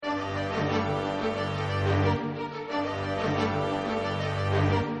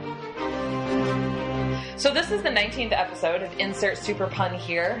So this is the 19th episode of Insert Super Pun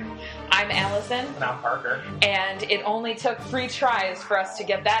Here. I'm Allison. And I'm Parker. And it only took 3 tries for us to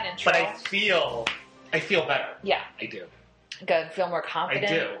get that intro. But I feel better. Yeah. I do. Good. Feel more confident.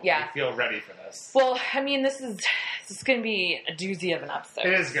 I do. Yeah. I feel ready for this. Well, I mean, this is going to be a doozy of an episode.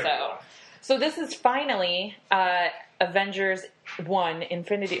 It is going to be. So this is finally Avengers 1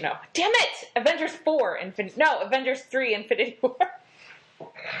 Infinity... No. Damn it! Avengers 4 Infinity... No, Avengers 3 Infinity War.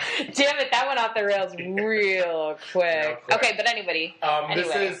 Damn it, that went off the rails real quick. Okay, but anyway.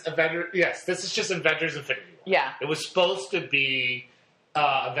 This is Avengers... Yes, this is just Avengers Infinity War. Yeah. It was supposed to be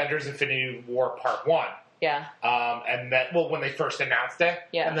Avengers Infinity War Part 1. Yeah. And that... Well, when they first announced it.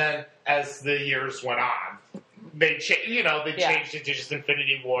 Yeah. And then, as the years went on, they changed it to just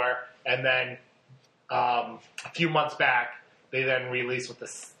Infinity War. And then, a few months back, they then released what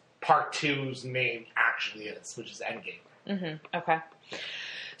this Part 2's name actually is, which is Endgame. Mm-hmm. Okay.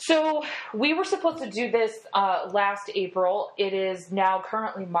 So we were supposed to do this last April. It is now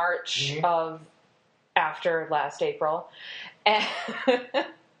currently March of after last April. And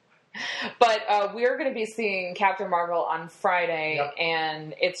but we're going to be seeing Captain Marvel on Friday,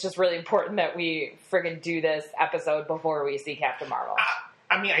 and it's just really important that we friggin' do this episode before we see Captain Marvel.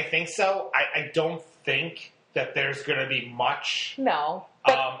 I mean, I think so. I don't think that there's going to be much. No.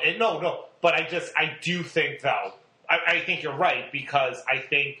 But, no. But I do think, though, I think you're right, because I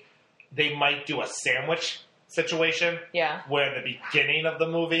think they might do a sandwich situation. Yeah. Where the beginning of the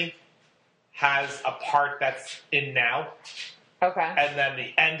movie has a part that's in now. Okay. And then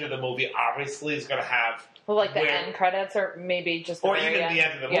the end of the movie obviously is going to have... Well, like the end credits, or maybe just the or very even end. the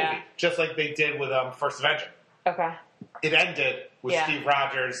end of the movie. Just like they did with First Avenger. Okay. It ended with Steve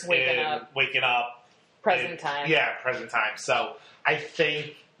Rogers waking up. Present time. Yeah, present time. So I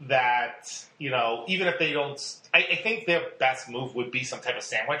think that, even if they don't... I think their best move would be some type of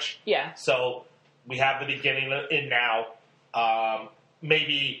sandwich. Yeah. So we have the beginning in now,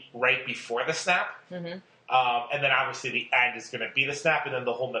 maybe right before the snap. Mm-hmm. And then obviously the end is going to be the snap, and then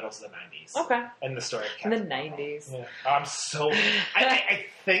the whole middle's the 90s. Okay. And the story of Captain Marvel. The 90s. Yeah. I'm so... I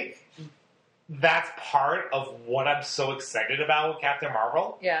think that's part of what I'm so excited about with Captain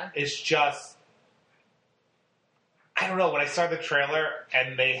Marvel. Yeah. It's just... I don't know, when I saw the trailer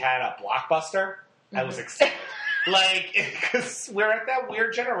and they had a blockbuster, I was excited. Because we're at that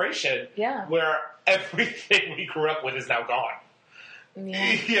weird generation where everything we grew up with is now gone.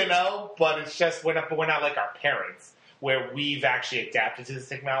 Yeah. But it's just, we're not like our parents, where we've actually adapted to this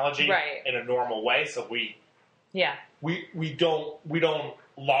technology in a normal way, so we don't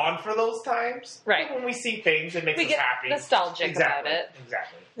long for those times. Right. But when we see things, it makes us happy. Nostalgic about it.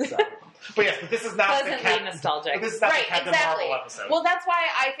 Exactly. So. But yes, but this is not pleasantly nostalgic. But this is not the Captain Marvel episode. Well, that's why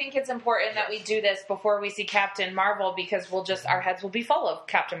I think it's important that we do this before we see Captain Marvel, because our heads will be full of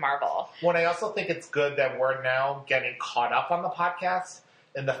Captain Marvel. Well, I also think it's good that we're now getting caught up on the podcast,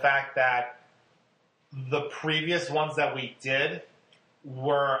 and the fact that the previous ones that we did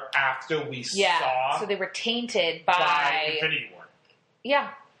were after we saw... so they were tainted by Infinity War. Yeah.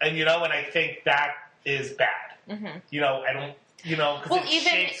 And, and I think that is bad. Mm-hmm. I don't... because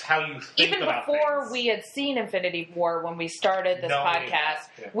shapes how you think about things. Even before we had seen Infinity War, when we started this podcast,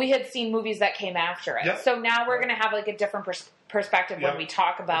 we had seen movies that came after it. Yep. So now we're going to have a different perspective when we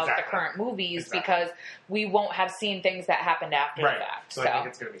talk about the current movies, because we won't have seen things that happened after the fact. So I think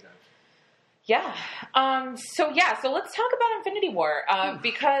it's going to be done. Yeah. So let's talk about Infinity War,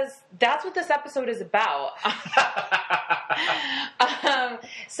 because that's what this episode is about.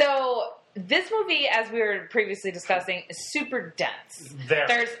 So this movie, as we were previously discussing, is super dense.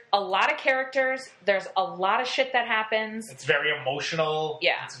 There's a lot of characters. There's a lot of shit that happens. It's very emotional.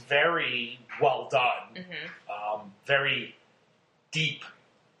 Yeah. It's very well done. Mm-hmm. Very deep.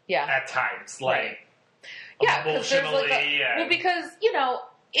 Yeah. At times, emotionally. Because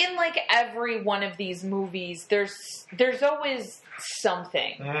in every one of these movies, there's always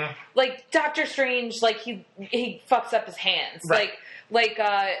something. Mm-hmm. Like Doctor Strange, he fucks up his hands. Right.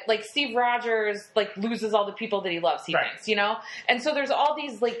 Like Steve Rogers loses all the people that he loves. He thinks, and so there's all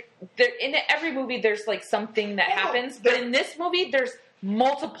these in every movie there's something that happens, but in this movie there's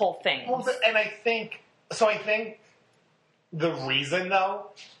multiple things. And I think the reason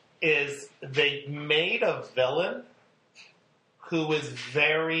though is they made a villain who is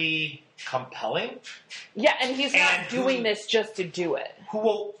very compelling. Yeah, and he's not doing this just to do it.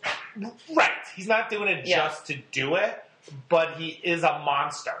 He's not doing it just to do it. But he is a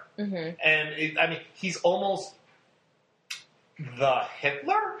monster. Mm-hmm. And, he's almost the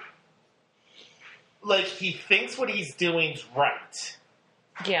Hitler? He thinks what he's doing is right.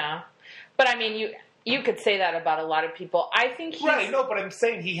 Yeah. But, you could say that about a lot of people. I think he's... Right, no, but I'm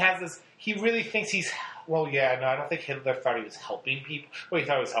saying he has this... He really thinks he's, Well, yeah, no, I don't think Hitler thought he was helping people. Well, he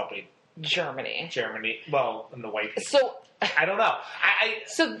thought he was helping Germany. Well, in the white people. So, I don't know.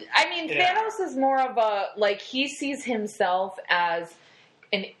 Thanos is more of a, like, he sees himself as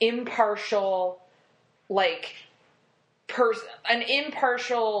an impartial, like, an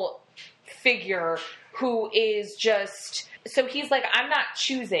impartial figure who is just, so he's like, I'm not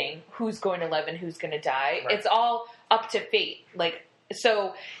choosing who's going to live and who's going to die. Right. It's all up to fate. Like,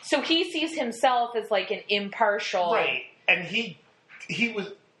 so he sees himself as like an impartial. Right. And he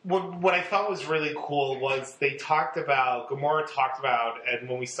was, what I thought was really cool was Gamora talked about, and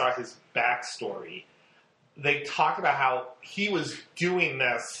when we saw his backstory, they talked about how he was doing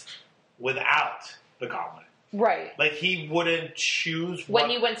this without the gauntlet. Right. Like, he wouldn't choose when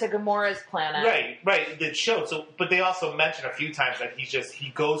he went to Gamora's planet. Right. It showed. So, but they also mentioned a few times that he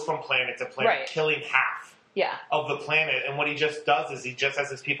goes from planet to planet, killing half of the planet. And what he just does is he just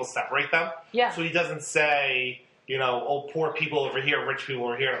has his people separate them. Yeah. So he doesn't say, oh, poor people over here, rich people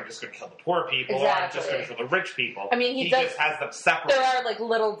over here, I'm just going to kill the poor people, or I'm just going to kill the rich people. I mean, he just has them separate. There are, like,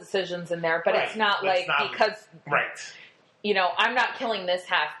 little decisions in there, but it's not because... Right. I'm not killing this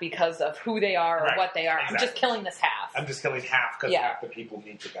half because of who they are or what they are. Exactly. I'm just killing this half. I'm just killing half because half the people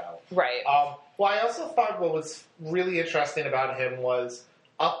need to go. Right. Well, I also thought what was really interesting about him was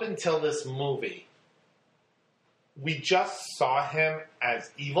up until this movie, we just saw him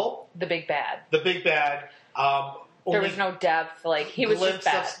as evil. The big bad. There was no depth. Like, he was just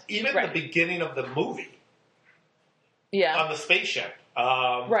bad. Even the beginning of the movie. Yeah. On the spaceship.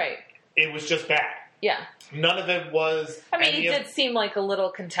 It was just bad. Yeah. None of it was. I mean, he did seem like a little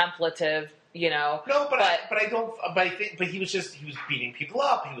contemplative, No, but I don't. But I think. But he was beating people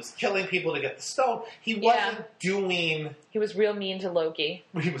up. He was killing people to get the stone. He wasn't doing. He was real mean to Loki.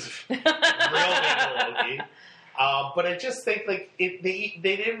 He was real mean to Loki. But I just think they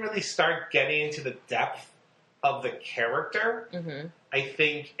didn't really start getting into the depth of the character. Mm-hmm. I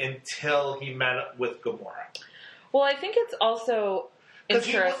think until he met with Gamora. Well, I think it's also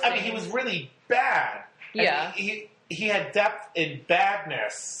interesting. He was really bad. Yeah. He had depth in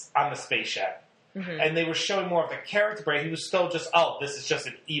badness on the spaceship. Mm-hmm. And they were showing more of the character, but he was still just, this is just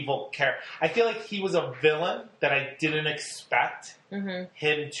an evil character. I feel like he was a villain that I didn't expect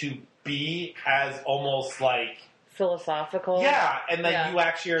him to be, as almost like... philosophical. Yeah, and then you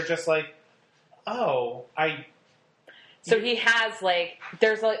actually are just like, So he has, like,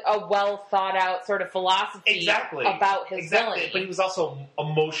 there's like a well thought out sort of philosophy about his villain. But he was also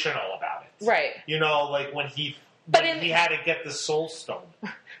emotional about it. Right. Like when he had to get the Soul Stone.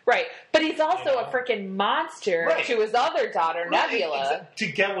 Right. But he's also a freaking monster to his other daughter, Nebula. To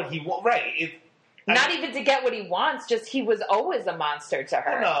get what he wants. Right. Not even to get what he wants, just he was always a monster to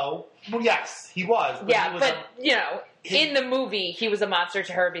her. No. Well, yes, he was. But in the movie, he was a monster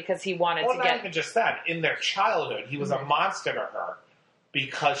to her because he wanted to get... Well, not even just that. In their childhood, he was a monster to her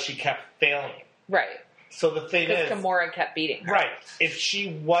because she kept failing. Right. So the thing is... because Gamora kept beating her. Right. If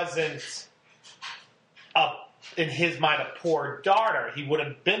she wasn't, in his mind, a poor daughter, he wouldn't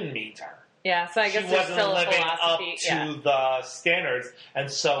have been mean to her. Yeah, so I guess she wasn't living up to the standards,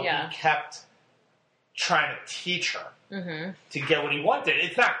 and so he kept trying to teach her to get what he wanted.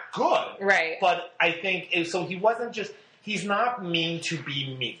 It's not good. Right. But I think, so he wasn't just, he's not mean to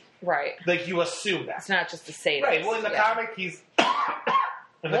be mean. Right. Like, you assume that. It's not just to say that. Right. Well, in the comic, he's,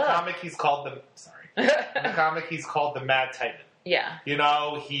 in the comic, he's called the Mad Titan. Yeah.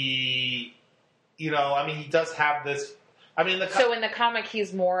 He does have this, so in the comic,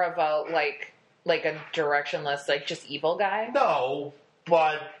 he's more of a, like a directionless, like, just evil guy? No,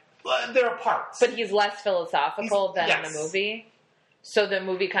 but there are parts. But he's less philosophical than the movie? So the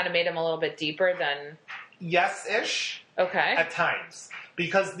movie kind of made him a little bit deeper than... Yes-ish. Okay. At times.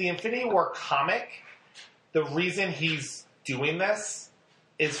 Because the Infinity War comic, the reason he's doing this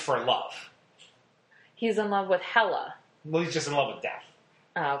is for love. He's in love with Hela. Well, he's just in love with death.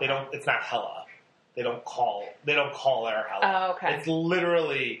 Oh, okay. It's not Hela. They don't call her Hela. Oh, okay. It's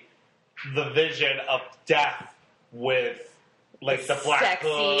literally the vision of death with... like the Black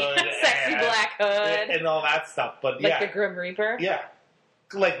Hood. Sexy Black Hood. And all that stuff. But like the Grim Reaper? Yeah.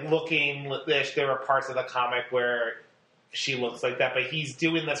 Like there are parts of the comic where she looks like that, but he's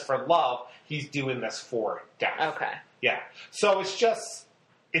doing this for love. He's doing this for death. Okay. Yeah. So it's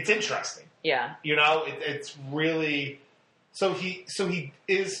interesting. Yeah. It's really,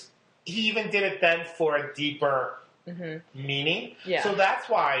 he even did it then for a deeper meaning. Yeah. So that's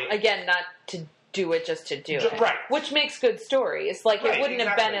why. Again, not to do it just to do it. Right. Which makes good stories. Like, it wouldn't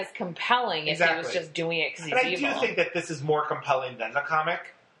have been as compelling if he was just doing it because he's evil. I do think that this is more compelling than the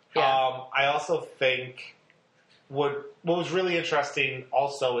comic. Yeah. I also think what was really interesting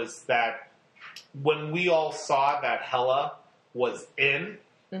also is that when we all saw that Hela was in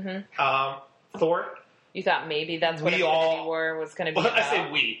Thor, you thought maybe that's what we Infinity War was going to be about? I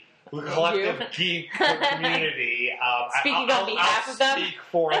say we. The collective geek community. Speaking on behalf of them? I'll speak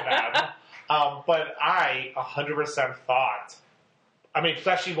for them. But I 100% thought, I mean,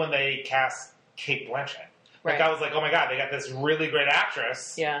 especially when they cast Cate Blanchett. Like, I was like, oh my God, they got this really great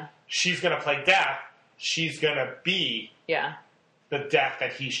actress. Yeah. She's going to play Death. She's going to be the Death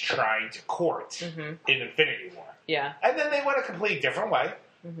that he's trying to court in Infinity War. Yeah. And then they went a completely different way.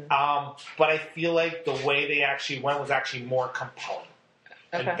 But I feel like the way they actually went was actually more compelling.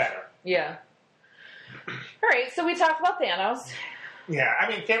 And better. Yeah. All right, so we talked about Thanos. Yeah, I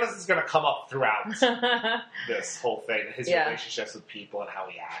mean, Thanos is going to come up throughout this whole thing, his relationships with people and how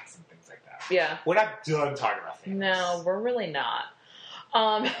he acts and things like that. Yeah. We're not done talking about Thanos. No, we're really not.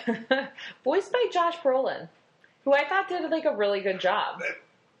 Voiced by Josh Brolin, who I thought did like a really good job.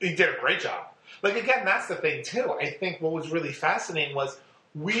 He did a great job. Like, again, that's the thing, too. I think what was really fascinating was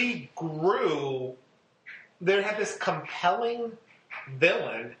we grew... There had this compelling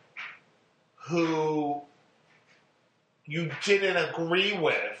villain who you didn't agree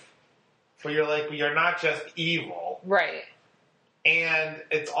with, but you're like, well, you're not just evil. Right. And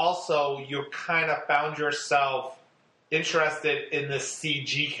it's also, you kind of found yourself interested in this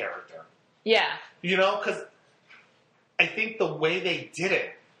CG character. Yeah. You know, because I think the way they did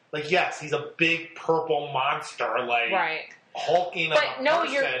it, like, yes, he's a big purple monster, like, hulking but of a no,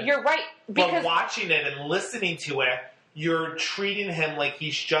 person. you're right. Because but watching it and listening to it, you're treating him like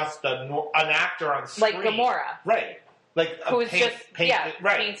he's just an actor on screen. Like Gamora. Right. Like who's just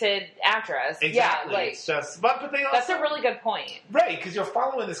painted actress. Exactly. Yeah, like, it's just, but they also, that's a really good point. Right, because you're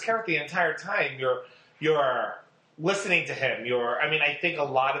following this character the entire time. You're listening to him. I think a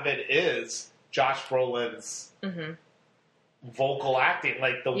lot of it is Josh Brolin's vocal acting,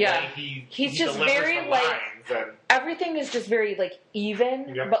 like the way he just delivers very the like lines and, everything is just very like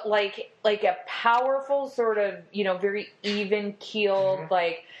even, but like a powerful sort of, very even keeled.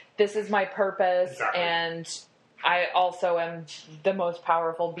 Like, this is my purpose, and I also am the most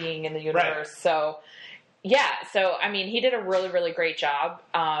powerful being in the universe. Right. So, he did a really, really great job.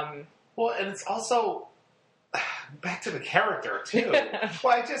 Well, and it's also back to the character too.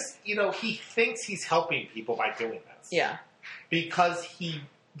 Well, I just, he thinks he's helping people by doing this. Yeah. Because he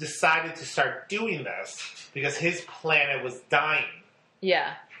decided to start doing this because his planet was dying.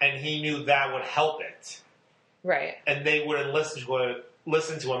 Yeah. And he knew that would help it. Right. And they wouldn't listen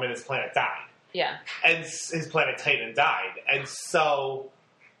to him and his planet died. Yeah. And his planet Titan died. And so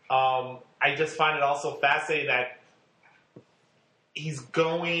I just find it also fascinating that he's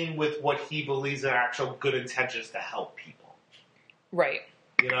going with what he believes are actual good intentions to help people. Right.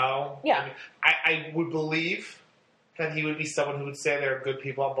 Yeah. I would believe that he would be someone who would say there are good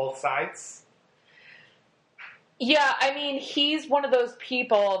people on both sides. Yeah, he's one of those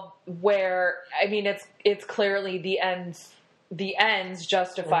people where, it's clearly the ends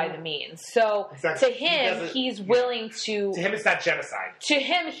justify the means. So to him, he's willing to... To him, it's not genocide. To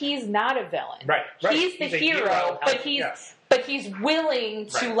him, he's not a villain. Right. He's the hero, but he's willing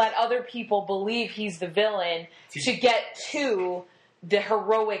to let other people believe he's the villain to get to the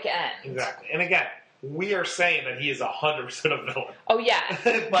heroic end. Exactly. And again, we are saying that he is 100% a villain. Oh, yeah.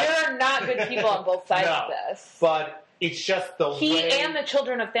 There are not good people on both sides of this. But it's just the way... He and the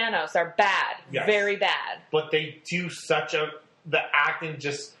children of Thanos are bad. Yes. Very bad. But they do the acting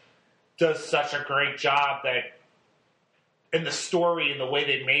just does such a great job that in the story and the way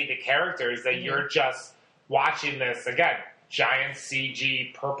they made the characters that you're just watching this, again, giant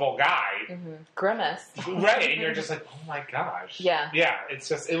CG purple guy. Grimace. Right, and you're just like, oh my gosh. Yeah. Yeah,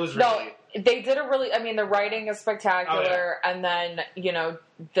 it was really... No, they did a really... the writing is spectacular, and then,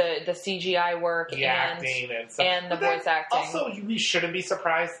 the CGI work the acting and the voice acting. Also, we shouldn't be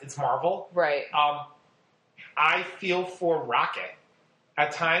surprised. It's Marvel. Right. I feel for Rocket.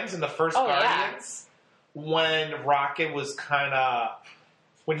 At times in the first Guardians, when Rocket was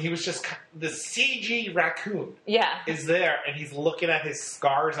when he was just the CG raccoon is there, and he's looking at his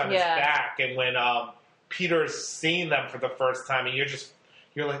scars on his back, and when Peter's seeing them for the first time, and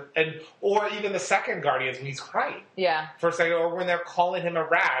you're like, or even the second Guardians when he's crying. Yeah. For a second, or when they're calling him a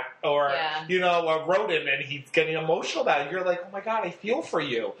rat or, a rodent and he's getting emotional about it. You're like, oh my God, I feel for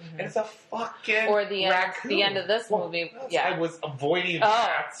you. And it's a fucking Or the end of this movie. Yeah. I was avoiding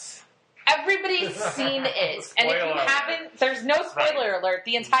rats. Everybody's seen it. And if you haven't, there's no spoiler alert.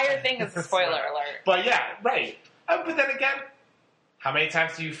 The entire thing is a spoiler alert. But yeah, right. But then again, how many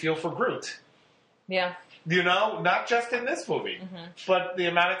times do you feel for Groot? Yeah. Not just in this movie, but the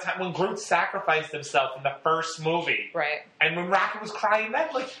amount of time when Groot sacrificed himself in the first movie. Right. And when Rocket was crying then,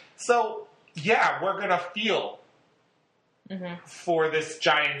 yeah, we're gonna feel for this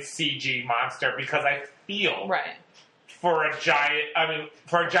giant CG monster because I feel for a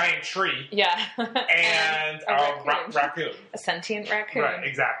giant tree. Yeah. And a raccoon. A sentient raccoon. Right,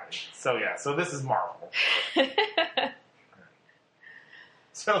 exactly. So yeah, so this is Marvel.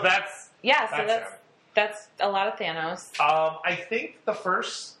 So that's a lot of Thanos. I think the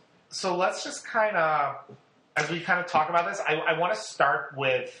first. So let's just kind of, as we kind of talk about this, I want to start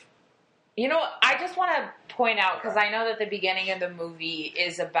with. You know, I just want to point out because I know that the beginning of the movie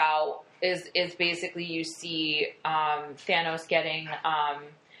is basically you see Thanos getting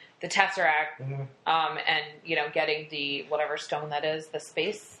the Tesseract and getting the whatever stone that is, the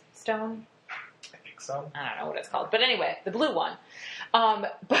Space Stone. I think so. I don't know what it's called, but anyway, the blue one.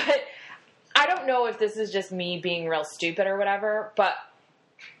 But I don't know if this is just me being real stupid or whatever, but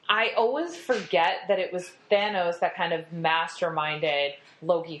I always forget that it was Thanos that kind of masterminded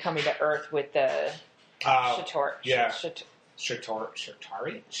Loki coming to Earth with the Chitauri. Yeah.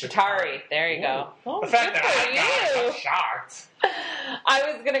 Chitauri? Chitauri. There you go. Oh, the fact that I'm shocked.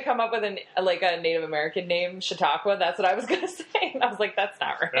 I was going to come up with a Native American name, Chautauqua. That's what I was going to say. And I was like, that's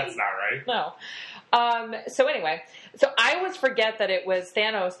not right. That's not right. No. So anyway, I always forget that it was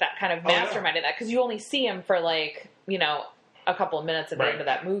Thanos that kind of masterminded that because you only see him for a couple of minutes at the end of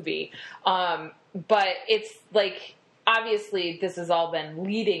that movie. But it's like, obviously this has all been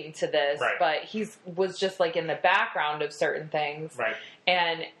leading to this, but was just in the background of certain things. Right.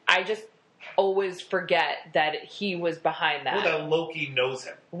 And I just always forget that he was behind that. Well, that Loki knows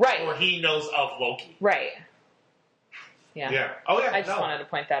him. Right. Or he knows of Loki. Right. Yeah. Yeah. Oh, yeah. I just wanted to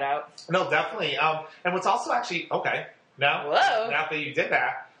point that out. No, definitely. And what's also actually, now that you did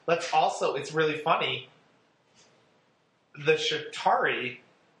that, it's really funny. The Chitauri,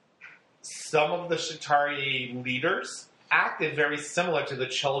 some of the Chitauri leaders acted very similar to the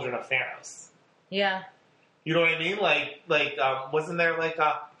children of Thanos. Yeah. You know what I mean? Wasn't there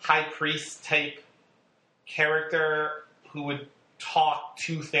a high priest type character who would talk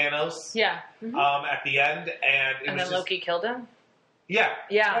to Thanos? Yeah. At the end, and then Loki killed him? Yeah.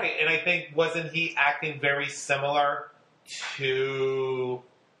 Yeah. Right. And I think, wasn't he acting very similar to...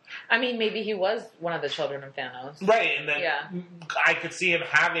 I mean, maybe he was one of the children of Thanos. Right, and then I could see him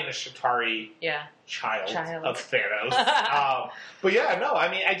having a Chitauri child of Thanos. But yeah, no,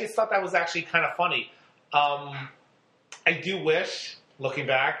 I mean, I just thought that was actually kind of funny. I do wish, looking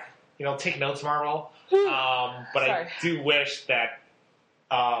back, take notes, Marvel, but I do wish that,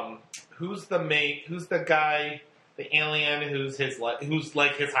 who's the guy, the alien who's his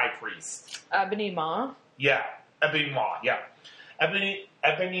high priest? Ebony Maw? Yeah, Ebony Maw, yeah.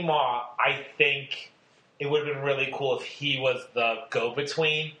 Ebony Maw, I think it would have been really cool if he was the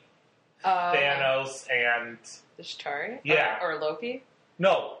go-between Thanos and... The Chitauri? Yeah. Or Loki?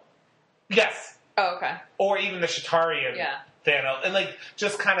 No. Yes. Oh, okay. Or even the Chitauri and Thanos. And,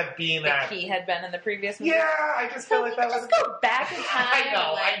 just kind of being that... he had been in the previous movie? Yeah, I just feel like that was... Just go back in time.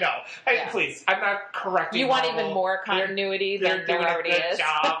 I know. Hey, please, I'm not correcting you want Marvel. even more continuity than there already is.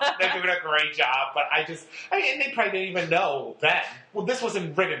 They're doing a great job, but and they probably didn't even know then. Well, this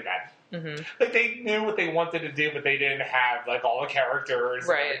wasn't written then. Mm-hmm. They knew what they wanted to do, but they didn't have all the characters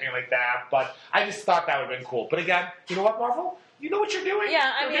and everything like that. But I just thought that would have been cool. But again, you know what, Marvel? You know what you're doing.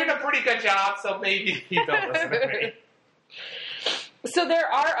 Yeah, you're doing a pretty good job. So maybe you don't listen to me. So there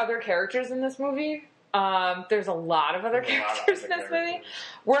are other characters in this movie. There's a lot of other characters in this movie.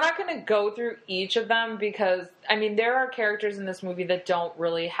 We're not going to go through each of them because, there are characters in this movie that don't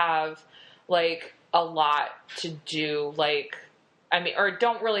really have, a lot to do, or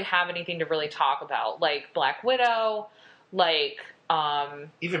don't really have anything to really talk about. Like Black Widow,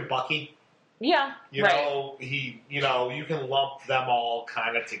 even Bucky. Yeah, you can lump them all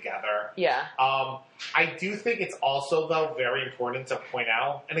kind of together. Yeah. I do think it's also, though, very important to point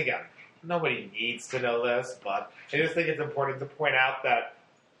out, and again, nobody needs to know this, but I just think it's important to point out that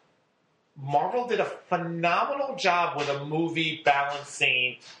Marvel did a phenomenal job with a movie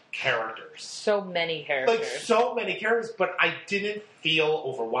balancing characters. So many characters. So many characters, but I didn't feel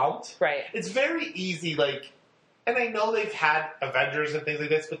overwhelmed. Right. It's very easy, and I know they've had Avengers and things like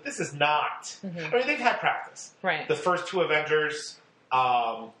this, but this is not. Mm-hmm. They've had practice. Right. The first two Avengers,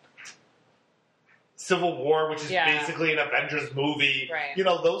 Civil War, which is basically an Avengers movie. Right.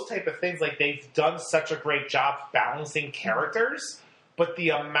 Those type of things, they've done such a great job balancing characters, but the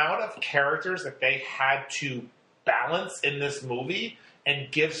amount of characters that they had to balance in this movie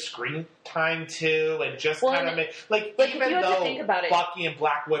and give screen time to, and just kind of make even though Bucky and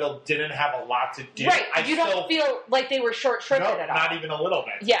Black Widow didn't have a lot to do, right? You don't feel like they were short-shrivented at all. Not even a little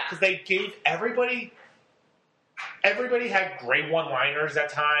bit. Yeah, because they gave everybody everybody had great one-liners at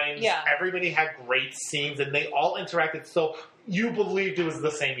times. Yeah. Everybody had great scenes, and they all interacted so you believed it was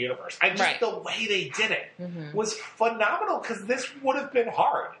the same universe. And just the way they did it was phenomenal, because this would have been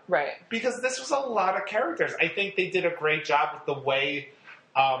hard. Right. Because this was a lot of characters. I think they did a great job with the way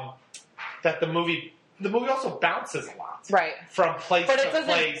that the movie also bounces a lot. Right. From place to place. But it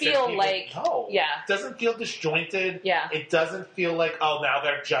doesn't feel like... No. Yeah. It doesn't feel disjointed. Yeah. It doesn't feel like, oh, now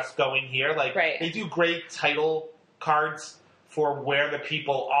they're just going here. Like, they do great title cards for where the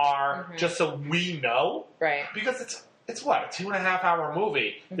people are, just so we know. Right. Because it's what, a 2.5-hour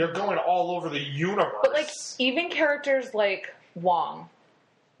movie. They're going all over the universe. But, like, even characters like Wong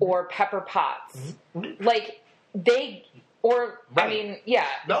or Pepper Potts, like, they... Or, I mean,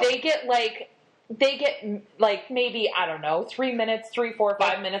 they get, like, maybe, I don't know, 3 minutes, 3, 4,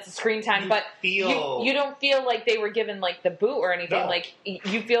 5 minutes of screen time, but you don't feel like they were given, like, the boot or anything. No. Like,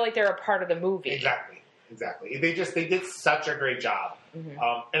 you feel like they're a part of the movie. Exactly. They did such a great job.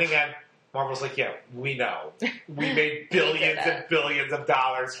 And again, Marvel's like, yeah, we know. We made billions and billions of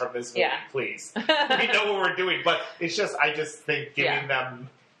dollars from this movie, please. We know what we're doing. But it's just, I just think giving them...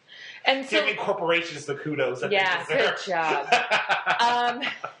 And so, giving corporations the kudos that they deserve. Good job.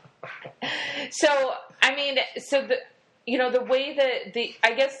 So, I mean, the way that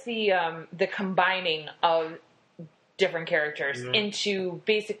I guess the combining of different characters into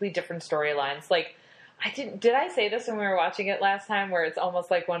basically different storylines. Like, did I say this when we were watching it last time, where it's almost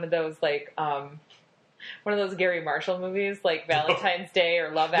like one of those, like, one of those Gary Marshall movies, like Valentine's Day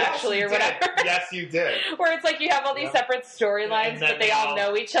or Love Actually or whatever. Yes, you did. Where it's like you have all these separate storylines, but they all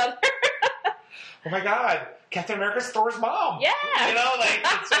know each other. Oh my God, Captain America's Thor's mom. Yeah. You know, like,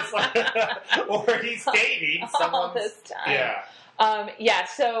 it's just like, or he's dating someone. All this time. Yeah.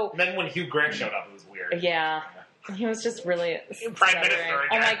 So. And then when Hugh Grant showed up, it was weird. Yeah. He was just really Prime Minister again.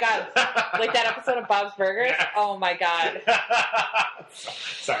 Oh my God. Like that episode of Bob's Burgers? Yeah. Oh my God.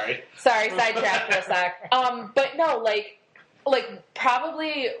 Sorry, sidetracked for a sec. But no, like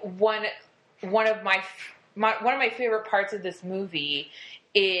probably one of my favorite parts of this movie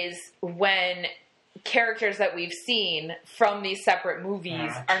is when characters that we've seen from these separate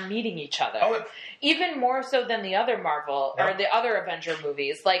movies are meeting each other. Even more so than the other Marvel or the other Avenger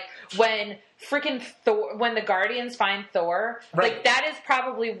movies. Like when freaking Thor, when the Guardians find Thor, like that is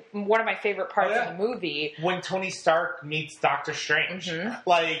probably one of my favorite parts of the movie. When Tony Stark meets Doctor Strange.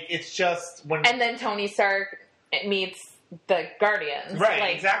 Like, it's just when... And then Tony Stark meets the Guardians. Right,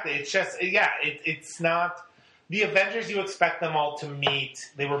 like, exactly. It's just, it's not... The Avengers, you expect them all to meet.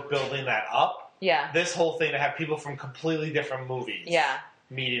 They were building that up. Yeah. This whole thing to have people from completely different movies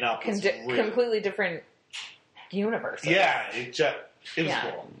meeting up was completely different universes. Yeah, it was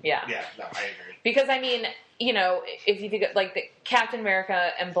cool. Yeah. Yeah, no, I agree. Because, I mean, you know, if you think of, like, the Captain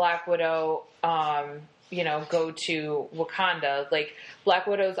America and Black Widow, go to Wakanda, like, Black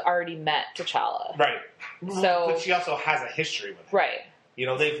Widow's already met T'Challa. Right. So, but she also has a history with him. Right. You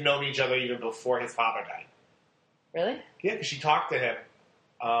know, they've known each other even before his father died. Really? Yeah, because she talked to him.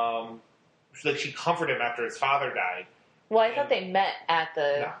 She comforted him after his father died. Well, I thought they met at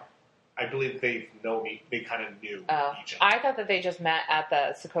the... No. I believe they kind of knew each other. I thought that they just met at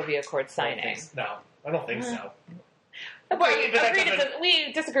the Sokovia Accord signing. I don't think so.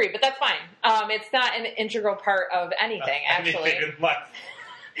 We disagree, but that's fine. It's not an integral part of anything, actually. Anything in life.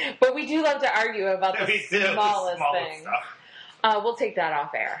 But we do love to argue about the smallest thing. We'll take that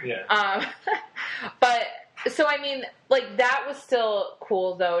off air. Yeah. But... So, I mean, like, that was still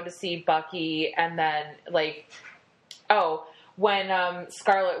cool, though, to see Bucky, and then, like, when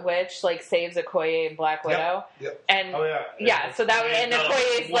Scarlet Witch, like, saves Okoye and Black Widow. Yep. And, so that was, and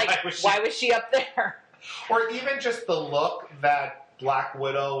Okoye's like, why was she up there? Or even just the look that Black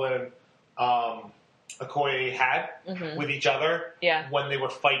Widow and Okoye had with each other when they were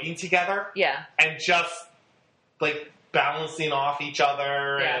fighting together. Yeah. And just, like, balancing off each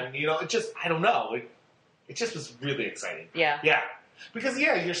other, and, you know, it just, I don't know, it just was really exciting. Yeah. Yeah. Because,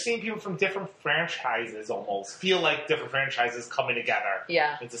 you're seeing people from different franchises almost feel like different franchises coming together.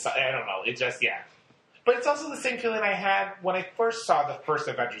 Yeah. I don't know. It just, But it's also the same feeling I had when I first saw the first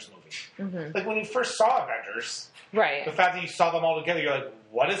Avengers movie. Like, when you first saw Avengers, the fact that you saw them all together, you're like,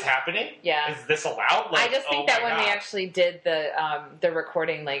 what is happening? Yeah. Is this allowed? Like, I just think that when we actually did the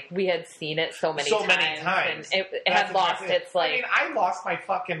recording, like, we had seen it so many times. And it had lost its, like... I mean, I lost my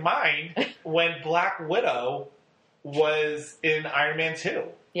fucking mind when Black Widow was in Iron Man 2.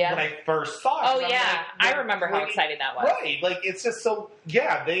 Yeah. When I first saw it. Oh, yeah. I remember how exciting that was. Right. Like, it's just so...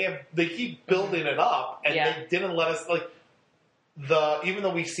 Yeah, they keep building it up, and they didn't let us... Like, even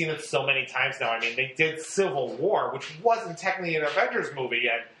though we've seen it so many times now, I mean, they did Civil War, which wasn't technically an Avengers movie,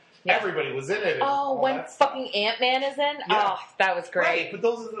 and Yeah. Everybody was in it. And Oh, all when that stuff. fucking Ant-Man is in? Yeah. Oh, that was great. Right, but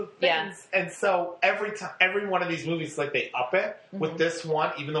those are the things. Yeah. And so every one of these movies, like they up it. With this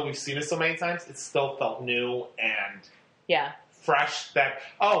one, even though we've seen it so many times, it still felt new and Yeah. fresh. That,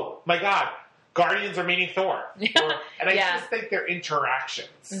 oh my God, Guardians are meeting Thor. And I Yeah. just think their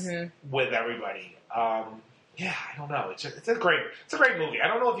interactions with everybody. Yeah, I don't know. It's a great movie. I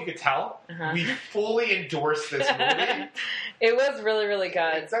don't know if you could tell. We fully endorse this movie. It was really, really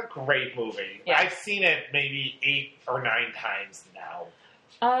good. It's a great movie. Yeah. I've seen it maybe 8 or 9 times now.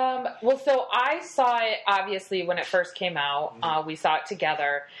 Well, so I saw it obviously when it first came out. We saw it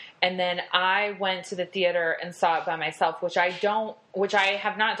together, and then I went to the theater and saw it by myself, which I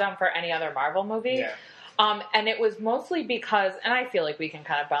have not done for any other Marvel movie. Yeah. And it was mostly because, and I feel like we can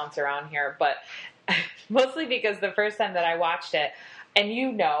kind of bounce around here, but mostly because the first time that I watched it, and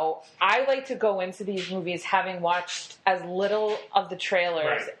I like to go into these movies having watched as little of the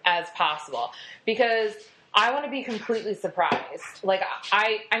trailers as possible, because I want to be completely surprised. Like,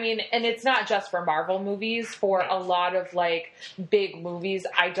 I mean, and it's not just for Marvel movies. For a lot of, like, big movies,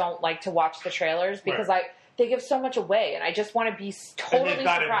 I don't like to watch the trailers because they give so much away, and I just want to be totally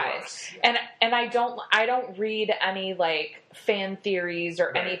surprised. And I don't read any, like, fan theories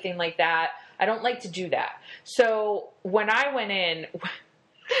or anything like that. I don't like to do that. So when I went in,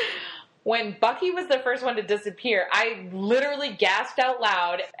 when Bucky was the first one to disappear, I literally gasped out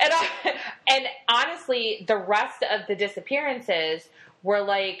loud. And honestly, the rest of the disappearances were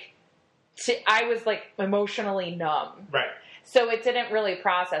like, I was like emotionally numb. Right. So it didn't really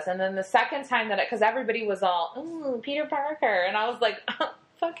process. And then the second time because everybody was all, ooh, Peter Parker. And I was like,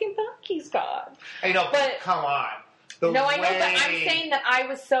 fucking Bucky's gone. I know, but come on. I know, but I'm saying that I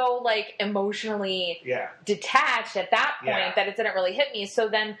was so, like, emotionally detached at that point that it didn't really hit me. So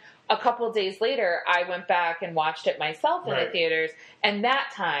then a couple of days later, I went back and watched it myself in the theaters. And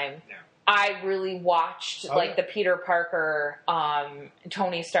that time, I really watched, the Peter Parker,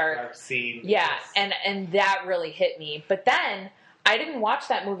 Tony Stark scene. Yeah, and that really hit me. But then I didn't watch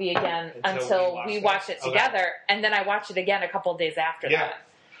that movie again until we watched it together. And then I watched it again a couple of days after that.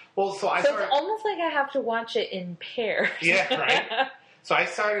 Well, so it's almost like I have to watch it in pairs. Yeah, right. So I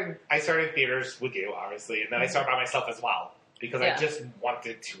started theaters with you, obviously, and then I started by myself as well because I just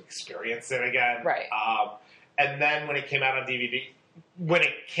wanted to experience it again. Right. And then when it came out on DVD, when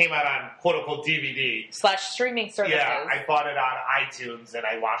it came out on quote unquote DVD / streaming services, I bought it on iTunes and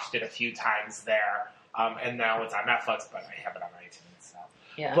I watched it a few times there. And now it's on Netflix, but I have it on iTunes. So.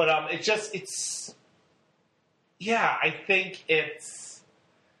 Yeah. But I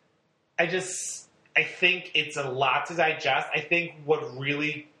think it's a lot to digest. I think what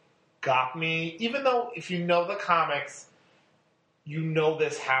really got me, even though if you know the comics, you know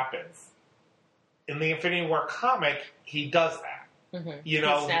this happens. In the Infinity War comic, he does that. Mm-hmm. You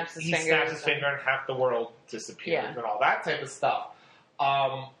know, he snaps his finger and half the world disappears and all that type of stuff.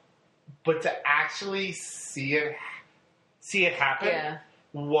 But to actually see it happen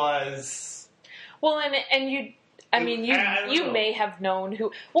was... Well, and you... I mean, you may have known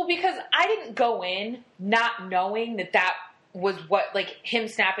who... Well, because I didn't go in not knowing that was what, like, him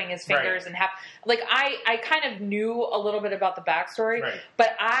snapping his fingers and like, I kind of knew a little bit about the backstory,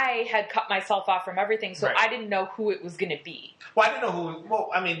 but I had cut myself off from everything, so I didn't know who it was going to be. Well, I didn't know who... Well,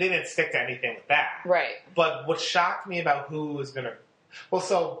 I mean, they didn't stick to anything with that. Right. But what shocked me about who was going to... Well,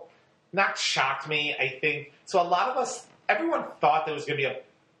 so... Not shocked me, I think... So a lot of us... Everyone thought there was going to be a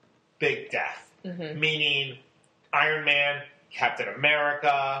big death. Mm-hmm. Meaning... Iron Man, Captain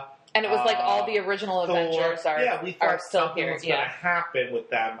America, and it was like all the original Thor. Avengers we thought still something here. was going to happen with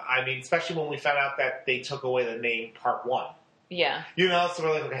them. I mean, especially when we found out that they took away the name Part 1. Yeah. You know, so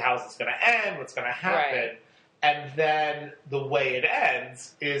we're like, okay, how's this going to end? What's going to happen? Right. And then the way it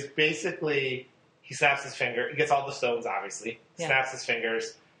ends is basically he snaps his finger. He gets all the stones, obviously. Snaps his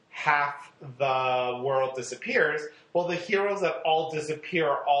fingers. Half the world disappears. Well, the heroes that all disappear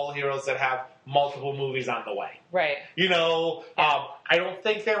are all heroes that have multiple movies on the way. Right. You know, I don't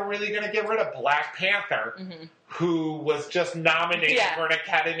think they're really going to get rid of Black Panther, who was just nominated for an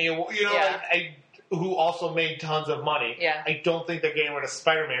Academy Award, you know, who also made tons of money. Yeah. I don't think they're getting rid of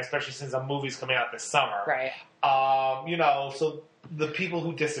Spider-Man, especially since a movie's coming out this summer. Right. You know, so the people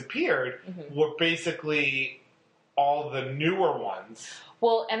who disappeared were basically all the newer ones.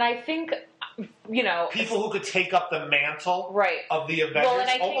 Well, and I think... You know, people who could take up the mantle of the Avengers.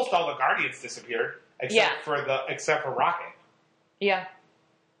 Well, almost all the Guardians disappeared, except for Rocket. Yeah.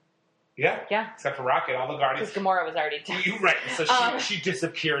 Except for Rocket, all the Guardians. Because Gamora was already dead. You're right. So she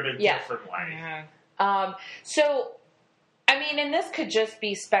disappeared in a different way. So, I mean, and this could just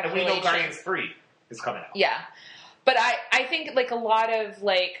be speculation. And we know Guardians 3 is coming out. Yeah, but I think like a lot of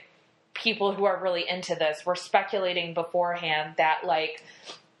like people who are really into this were speculating beforehand that, like,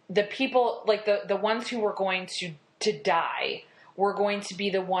 the people, like, the ones who were going to die were going to be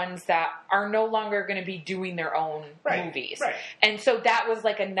the ones that are no longer going to be doing their own movies. Right. And so that was,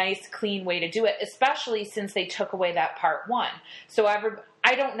 like, a nice, clean way to do it, especially since they took away that part 1. So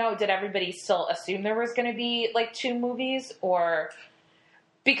I don't know, did everybody still assume there was going to be, like, 2 movies? Or...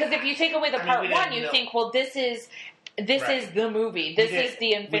 Because if you take away the part 1, you think, well, this is the movie. This is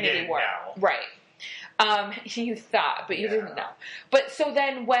the Infinity War. Know. Right. You thought, but you didn't know. But so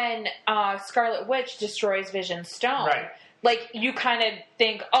then when Scarlet Witch destroys Vision's stone, like, you kind of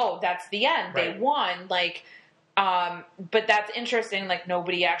think, oh, that's the end. They won. Like, but that's interesting. Like,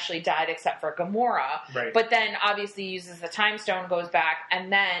 nobody actually died except for Gamora. Right. But then obviously uses the time stone, goes back,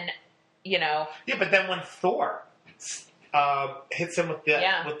 and then, you know. Yeah, but then when Thor hits him with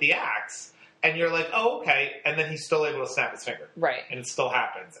the axe, and you're like, oh, okay, and then he's still able to snap his finger. Right. And it still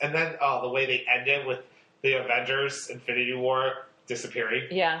happens. And then the way they ended with the Avengers Infinity War disappearing.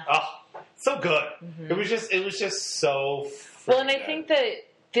 Yeah. Oh, so good. Mm-hmm. It was just so well, and I good. think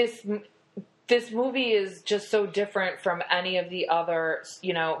that this movie is just so different from any of the other,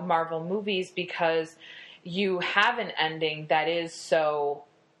 you know, Marvel movies because you have an ending that is so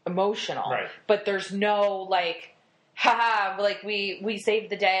emotional. Right. But there's no, like, haha, like, we saved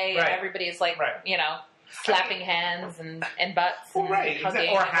the day, and everybody's, like, you know, slapping hands and butts and hugging.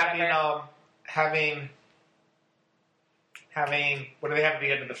 Or having what do they have at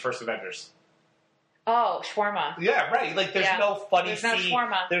the end of the first Avengers? Oh, shawarma. Yeah, right. Like, there's no funny scene. There's no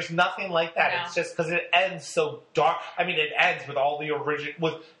shawarma. There's nothing like that. No. It's just because it ends so dark. I mean, it ends with all the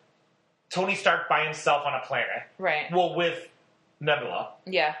with Tony Stark by himself on a planet. Right. Well, with Nebula.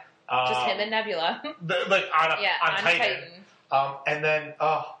 Yeah. Just him and Nebula. On Titan. And then,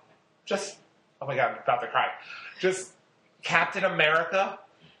 oh my God, I'm about to cry. Just Captain America.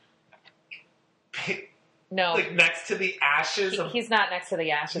 No. Like, next to the ashes of... He's not next to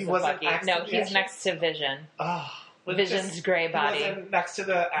the ashes of Bucky. No, he's next to Vision. Oh, Vision's gray body. He wasn't next to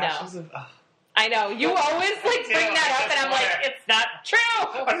the ashes of... Oh. I know. You always, like, bring that up, and I'm like, it's not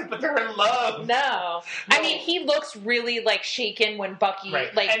true. But they're in love. No. I mean, he looks really, like, shaken when Bucky...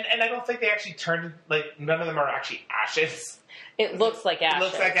 Right. Like, and I don't think they actually turned... Like, none of them are actually ashes. It looks like ashes. It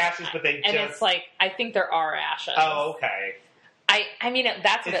looks like ashes, but they and it's like, I think there are ashes. Oh, okay. I mean,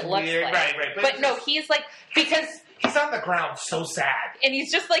 that's what it looks weird. like. Right. But no, he's like, because... He's on the ground so sad. And he's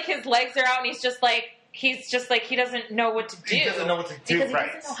just like, his legs are out, and he's just like, he doesn't know what to do. He doesn't know what to do, because he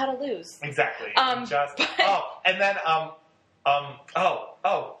doesn't know how to lose. Exactly. And then,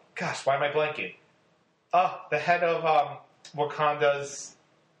 gosh, why am I blanking? Oh, the head of, Wakanda's...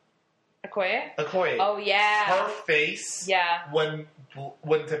 Okoye? Okoye. Oh, yeah. Her face. Yeah. When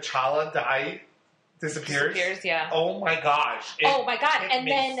T'Challa died, disappears. Yeah. Oh my gosh. And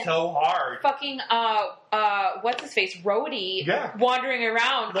then so hard. Fucking what's his face? Rhodey wandering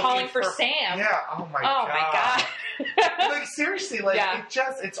around calling for Sam. Yeah, oh my god. Like, seriously, like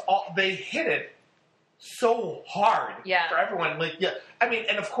it's all they hit it so hard for everyone. Like, I mean,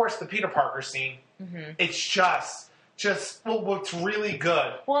 and of course the Peter Parker scene, it's just what's really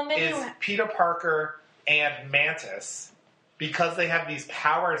good is Peter Parker and Mantis, because they have these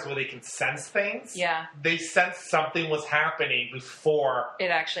powers where they can sense things. Yeah, they sensed something was happening before it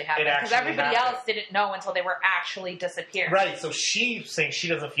actually happened. Because everybody else didn't know until they were actually disappearing. Right. So she's saying she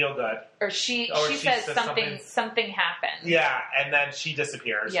doesn't feel good, or she says something happened. Yeah, and then she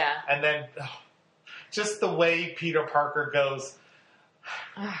disappears. Yeah, and then just the way Peter Parker goes.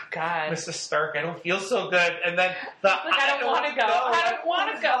 Oh God, Mr. Stark, I don't feel so good. And then I don't want to go. I don't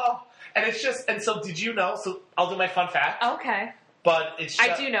want to go. And it's just, and so did you know? So I'll do my fun fact. Okay. But it's just,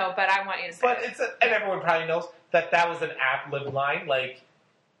 I do know, but I want you to say but it. And everyone probably knows that was an ad-lib line. Like,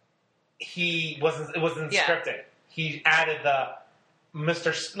 it wasn't scripted. He added the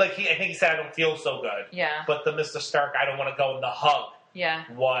Mr. I think he said, I don't feel so good. Yeah. But the Mr. Stark, I don't want to go in the hug. Yeah.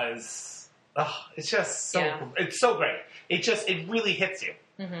 Was, it's just so, it's so great. It really hits you.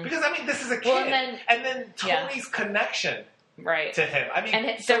 Mm-hmm. Because, I mean, this is a kid. Well, and then Tony's connection. Right. To him. I mean,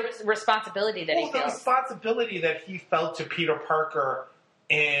 and the responsibility that he feels. The responsibility that he felt to Peter Parker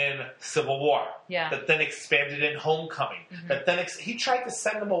in Civil War. Yeah. That then expanded in Homecoming. Mm-hmm. That then he tried to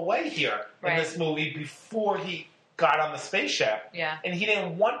send him away here in this movie before he got on the spaceship. Yeah. And he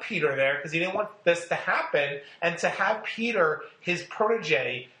didn't want Peter there because he didn't want this to happen. And to have Peter, his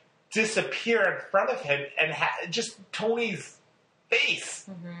protege, disappear in front of him and just Tony's face.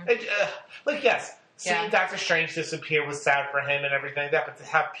 Mm-hmm. Yes. Seeing Doctor Strange disappear was sad for him and everything like that, but to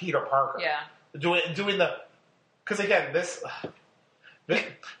have Peter Parker doing the... Because again, this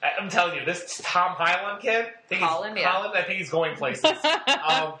I'm telling you, this Tom Holland kid, I think he's going places.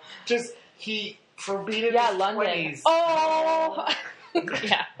 just for being in his London. 20s. Oh,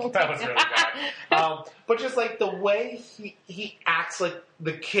 yeah, that was really bad. But just like the way he acts like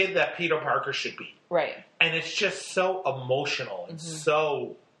the kid that Peter Parker should be, right? And it's just so emotional and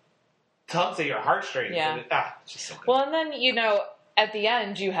so tugs at your heartstrings. Yeah, and it's just so good. Well, and then at the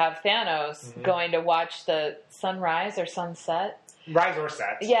end you have Thanos going to watch the sunrise or sunset. Rise or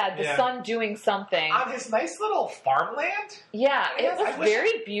set. Yeah, the sun doing something. On his nice little farmland? Yeah, it was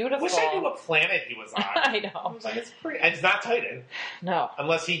very beautiful. Wish I knew what planet he was on. I know. I was like, it's pretty. And it's not Titan. No.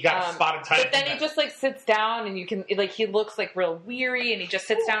 Unless he got a spot in Titan. But then he just, sits down and you can, he looks, real weary and he just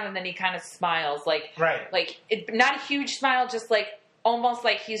sits down and then he kind of smiles. Right. Not a huge smile, just, almost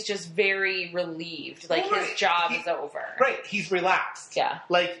like he's just very relieved. His job is over. Right. He's relaxed. Yeah.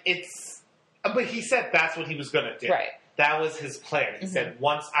 But he said that's what he was going to do. Right. That was his plan. He said,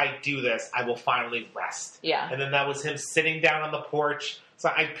 once I do this, I will finally rest. Yeah. And then that was him sitting down on the porch. So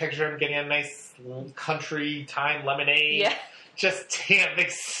I picture him getting a nice country time lemonade. Yeah. Just taking a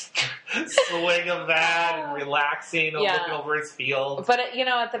big swing of that and relaxing and looking over his field. But, at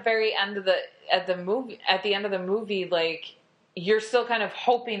the very end of the movie, you're still kind of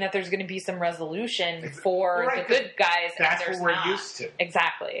hoping that there's going to be some resolution for the good guys. That's and what we're used to.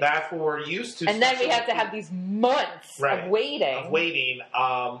 Exactly. That's what we're used to. And then we have to have these months of waiting.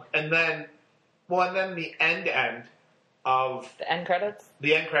 And then the end of... The end credits?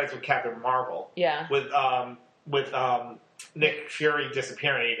 The end credits with Captain Marvel. Yeah. With Nick Fury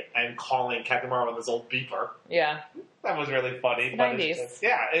disappearing and calling Captain Marvel this old beeper. Yeah. That was really funny. 90s.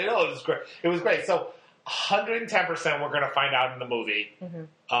 It was great. It was great. So... 110% we're going to find out in the movie. Mm-hmm.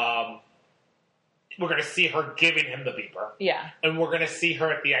 We're going to see her giving him the beeper. Yeah. And we're going to see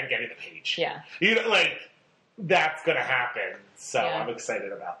her at the end getting the page. Yeah. That's going to happen. So I'm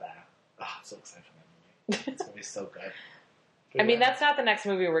excited about that. Oh, I'm so excited for that movie. It's going to be so good. But I mean, that's not the next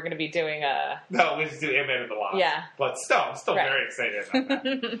movie we're going to be doing. No, we just do Ant-Man and the Wasp. Yeah. But still, I'm still very excited about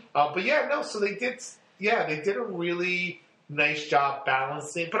that. So they did a really nice job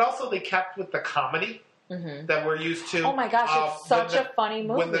balancing, but also they kept with the comedy. Mm-hmm. That we're used to. Oh my gosh, it's such a funny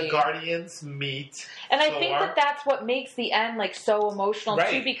movie. When the Guardians meet. And I think that's what makes the end so emotional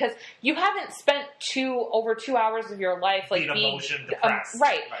too, because you haven't spent over 2 hours of your life being emotion depressed.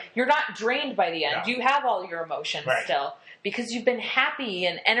 Right. You're not drained by the end. No. You have all your emotions still. Because you've been happy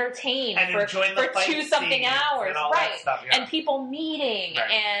and entertained for 2-something hours. And all that stuff, and people meeting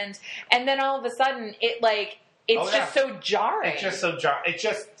and then all of a sudden it's just so jarring. It's just so jarring.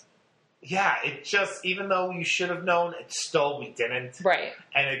 It just, even though you should have known, we didn't. Right.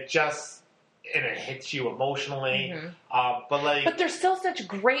 And it hits you emotionally. Mm-hmm. But there's still such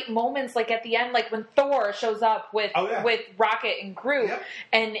great moments, at the end, when Thor shows up with Rocket and Groot,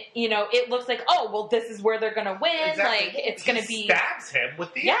 and, it looks like, this is where they're gonna win, exactly. It's gonna be... stabs him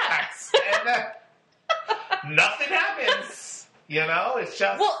with the axe, and nothing happens, it's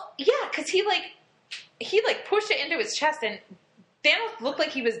just... Well, yeah, because he pushed it into his chest, and Thanos looked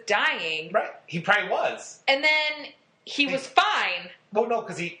like he was dying. Right. He probably was. And then he was fine. Well, no,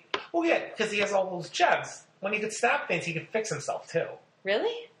 because he has all those gems. When he could stab things, he could fix himself, too.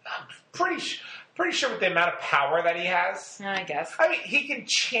 Really? I'm pretty sure with the amount of power that he has. I guess. I mean, he can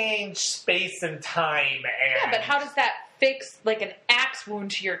change space and time and... Yeah, but how does that fix, an axe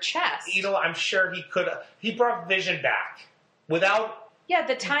wound to your chest? I'm sure he could... He brought Vision back without... Yeah,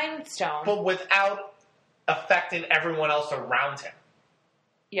 the Time Stone. But without... affecting everyone else around him.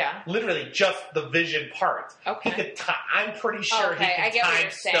 Yeah. Literally, just the Vision part. Okay. He could I'm pretty sure he could time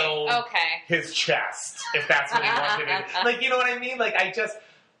stone his chest, if that's what he wanted to do. You know what I mean?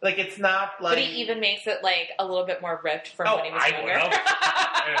 It's not like... But he even makes it, a little bit more ripped from when he was younger.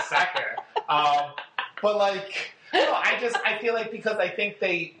 In a second. I feel because I think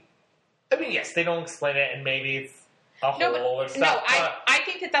they... I mean, yes, they don't explain it, and maybe it's a hole or stuff. No, I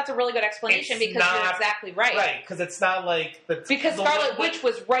think that's a really good explanation because you're exactly right. Right, because it's not like... Because Scarlet Witch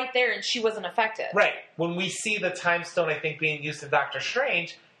was right there and she wasn't affected. Right. When we see the Time Stone, I think, being used in Doctor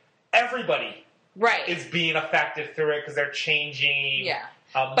Strange, everybody is being affected through it because they're changing... Yeah.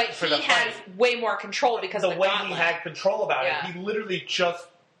 But he has way more control because of the gauntlet. He had control about it. He literally just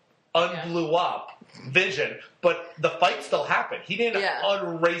unblew up Vision, but the fight still happened. He didn't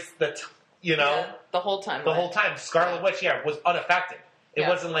unrace the... the whole time. The whole time. Scarlet Witch, was unaffected. It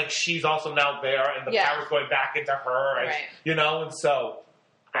wasn't like she's also now there and the power's going back into her. And, and so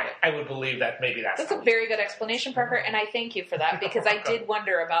I would believe that maybe that's a very good explanation, Parker, and I thank you for that because I did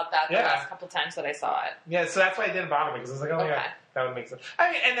wonder about that the last couple times that I saw it. Yeah, so that's why it didn't bother me because I was like, that would make sense.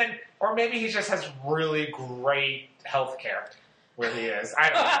 I mean, or maybe he just has really great health care. where he is. I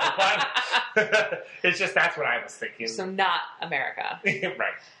don't know, but it's just that's what I was thinking. So not America,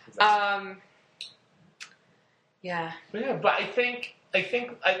 right? Exactly. Yeah. Yeah, but I think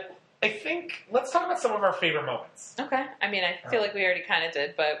let's talk about some of our favorite moments. Okay. I mean, I feel like we already kind of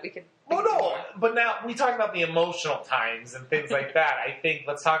did, but we could. Well, no, but now we talked about the emotional times and things like that. I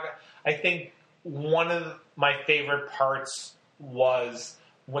think one of my favorite parts was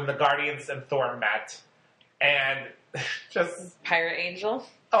when the Guardians and Thor met, and just Pirate Angel.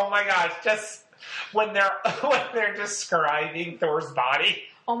 Oh my gosh! Just when they're describing Thor's body.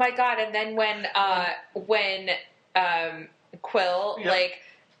 Oh my god! And then when Quill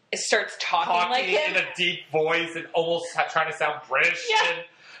starts talking like him in a deep voice and almost trying to sound British, and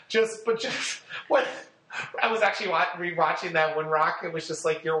just when I was actually rewatching that when Rocket was just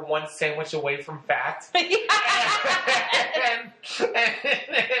like, "You're one sandwich away from fat," and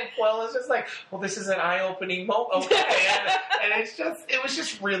Quill is just like, "Well, this is an eye-opening moment." Okay, and it was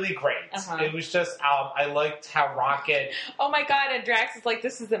just really great. Uh-huh. It was just I liked how Rocket. Oh my god! And Drax is like,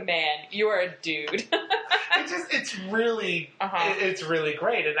 "This is a man. You are a dude." it's really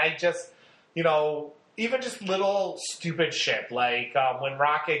great, and I just even just little stupid shit like when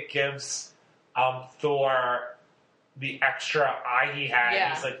Rocket gives Thor the extra eye he had.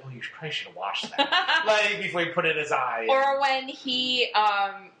 Yeah. He's like, "Well, you probably should have washed that." Like before he put it in his eye. Or when he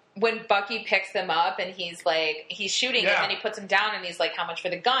when Bucky picks him up and he's like, he's shooting him and he puts him down and he's like, "How much for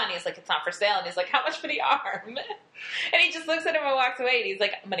the gun?" He's like, "It's not for sale." And he's like, "How much for the arm?" And he just looks at him and walks away and he's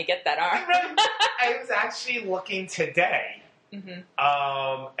like, "I'm going to get that arm." I was actually looking today, and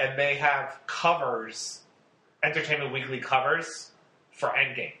they have covers, Entertainment Weekly covers for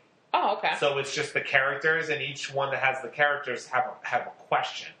Endgame. Oh, okay. So it's just the characters, and each one that has the characters have a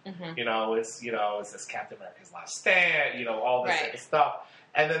question. Mm-hmm. Is this Captain America's last stand? All this type of stuff.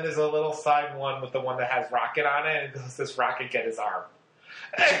 And then there's a little side one with the one that has Rocket on it, and does this Rocket get his arm?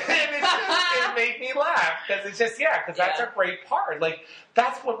 And it made me laugh, because it's just, because that's a great part. Like,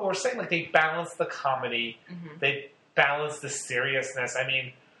 that's what we're saying. Like, they balance the comedy. Mm-hmm. They balance the seriousness. I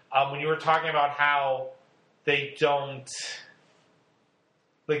mean, when you were talking about how they don't...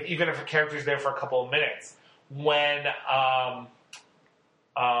 Like, even if a character's there for a couple of minutes, when Pepper,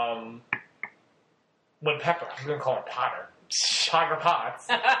 I'm going to call her Potter Potts,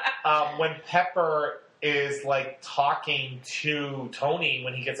 when Pepper is, like, talking to Tony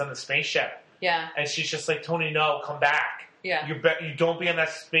when he gets on the spaceship. Yeah. And she's just like, "Tony, no, come back. Yeah. You don't be on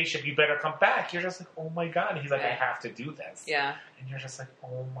that spaceship. You better come back." You're just like, "Oh, my God." And he's like, "I have to do this." Yeah. And you're just like,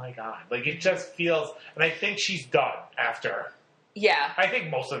 "Oh, my God." Like, it just feels... And I think she's done after... Yeah. I think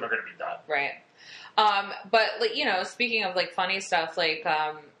most of them are going to be done. Right. But, speaking of, funny stuff,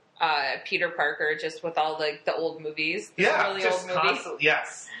 Peter Parker, just with all, the old movies. Really just old constantly,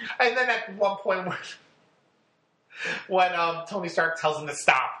 yes. And then at one point when Tony Stark tells him to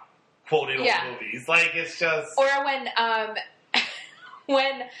stop quoting old movies. Like, it's just... Or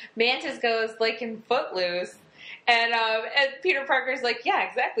when Mantis goes, in Footloose, and Peter Parker's like, "Yeah,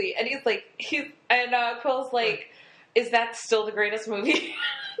 exactly." And Quill's like... Is that still the greatest movie?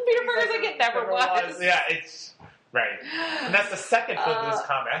 Peter Parker's like, "It never was." Yeah, it's... Right. And that's the second Footloose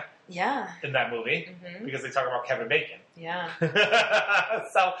comment. Yeah. In that movie. Mm-hmm. Because they talk about Kevin Bacon. Yeah.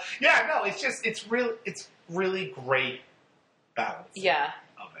 So, it's really great balance. Yeah.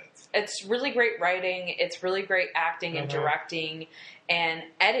 Of it. It's really great writing. It's really great acting and directing and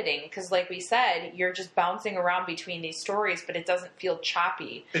editing. Because like we said, you're just bouncing around between these stories, but it doesn't feel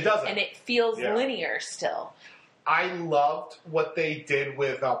choppy. It doesn't. And it feels linear still. I loved what they did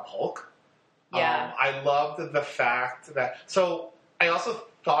with Hulk. Yeah. I loved the fact that... So, I also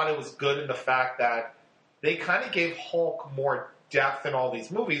thought it was good in the fact that they kind of gave Hulk more depth in all these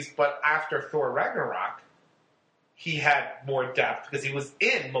movies, but after Thor Ragnarok, he had more depth because he was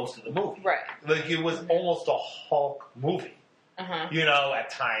in most of the movie. Right. Like, it was almost a Hulk movie, at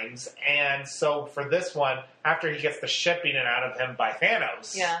times. And so, for this one, after he gets the ship beaten out of him by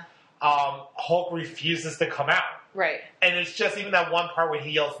Thanos... Yeah. Hulk refuses to come out. Right. And it's just even that one part where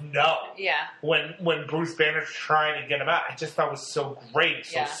he yells no. Yeah. When Bruce Banner's trying to get him out. I just thought it was so great,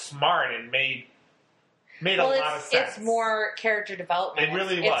 so smart, and made a lot of sense. It's more character development. It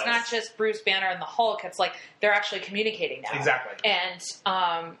really was. It's not just Bruce Banner and the Hulk. It's like they're actually communicating now. Exactly.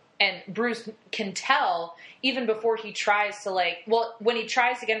 And Bruce can tell even before he tries to when he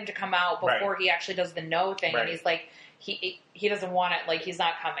tries to get him to come out before he actually does the no thing, and he's like, he doesn't want it. Like, he's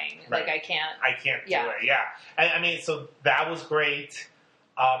not coming. Right. Like, I can't do it. Yeah. I mean, so that was great.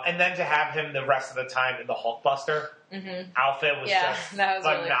 And then to have him the rest of the time in the Hulkbuster outfit was just that was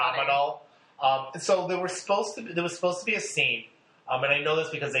phenomenal. Really so there was supposed to be a scene, and I know this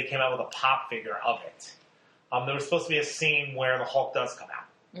because they came out with a pop figure of it. there was supposed to be a scene where the Hulk does come out.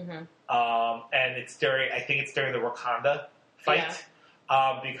 And I think it's during the Wakanda fight,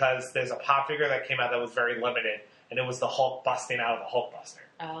 because there's a pop figure that came out that was very limited, and it was the Hulk busting out of the Hulkbuster.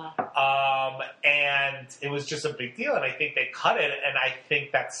 And it was just a big deal, and I think they cut it, and I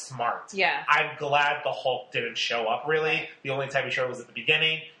think that's smart. Yeah. I'm glad the Hulk didn't show up, really. The only time he showed up was at the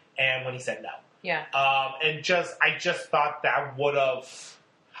beginning, and when he said no. Yeah. I just thought that would have...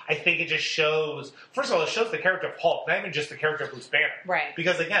 I think it just shows... First of all, it shows the character of Hulk, not even just the character of Bruce Banner. Right.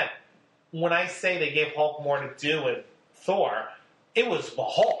 Because, again, when I say they gave Hulk more to do with Thor, it was the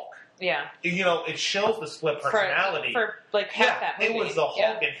Hulk. Yeah. It shows the split personality. For like, half that movie. It was the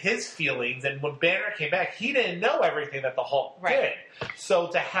Hulk and his feelings, and when Banner came back, he didn't know everything that the Hulk did. So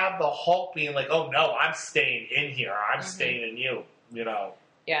to have the Hulk being like, oh, no, I'm staying in here. I'm staying in you,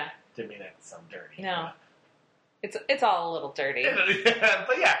 Yeah. Didn't mean that to sound dirty. No. It's all a little dirty.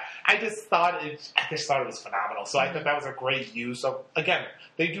 But yeah, I just thought it was phenomenal. So I thought that was a great use of, again,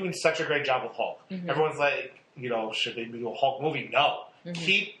 they're doing such a great job with Hulk. Everyone's like, should they do a Hulk movie? No.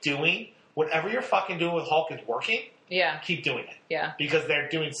 Keep doing whatever you're fucking doing with Hulk is working. Yeah. Keep doing it. Yeah. Because they're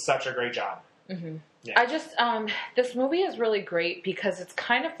doing such a great job. Yeah. I just, this movie is really great because it's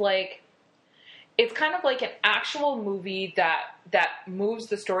kind of like an actual movie that moves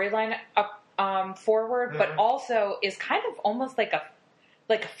the storyline up forward, but also is kind of almost like a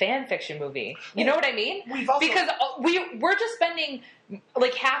fan fiction movie. You know what I mean? Because we're just spending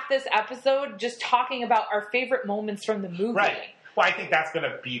like half this episode just talking about our favorite moments from the movie. Right. Well, I think that's going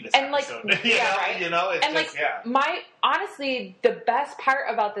to be this episode. Honestly, the best part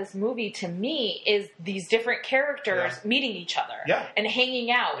about this movie to me is these different characters meeting each other and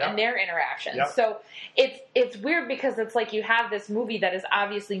hanging out and their interactions. So it's weird because it's like you have this movie that is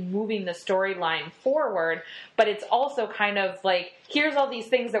obviously moving the storyline forward, but it's also kind of like, here's all these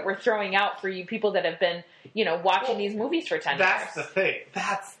things that we're throwing out for you people that have been, watching these movies for 10 years. That's the thing.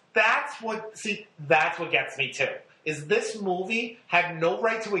 That's what gets me too. Is this movie had no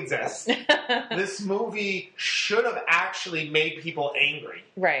right to exist. This movie should have actually made people angry.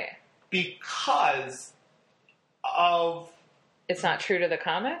 Right. Because of... It's not true to the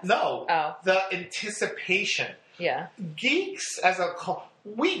comics? No. Oh. The anticipation. Yeah. Geeks,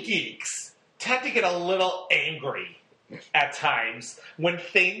 we geeks tend to get a little angry at times when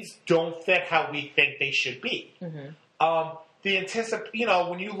things don't fit how we think they should be. When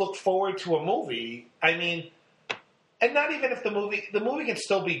you look forward to a movie, I mean... And not even if the movie can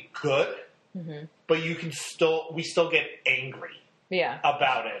still be good, but we still get angry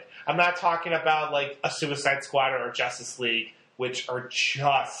about it. I'm not talking about like a Suicide Squad or a Justice League, which are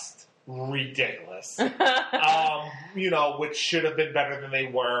just ridiculous. Which should have been better than they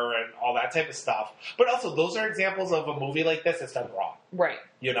were and all that type of stuff. But also, those are examples of a movie like this that's done wrong. Right.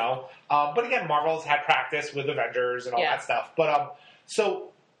 But again, Marvel's had practice with Avengers and all that stuff. But,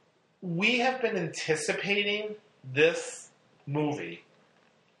 so we have been anticipating this movie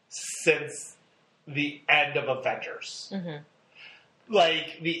since the end of Avengers.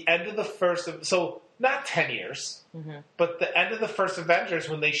 Like, the end of the first... So, not 10 years, but the end of the first Avengers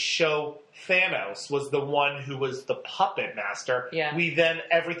when they show Thanos was the one who was the puppet master. Yeah.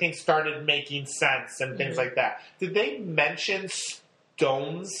 Everything started making sense and things like that. Did they mention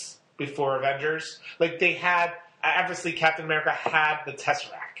stones before Avengers? Like, they had... Obviously, Captain America had the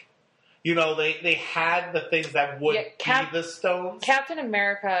Tesseract. They had the things that would be the stones. Captain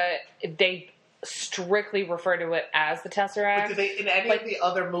America, they strictly refer to it as the Tesseract. But in any of the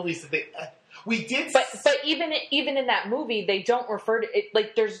other movies, we did. But even in that movie, they don't refer to it.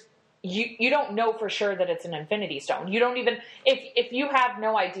 Like there's you don't know for sure that it's an Infinity Stone. You don't even if you have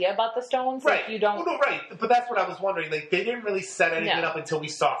no idea about the stones, right? Like you don't. Well, no, right. But that's what I was wondering. Like they didn't really set anything up until we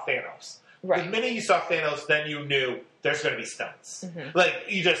saw Thanos. Right. The minute you saw Thanos, then you knew there's going to be stones. Like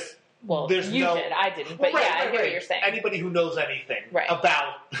you just. Well, did. I didn't. But I get what you're saying. Anybody who knows anything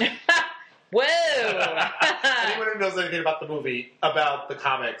about... Whoa! Anyone who knows anything about the movie, about the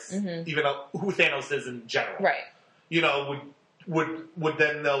comics, even who Thanos is in general, would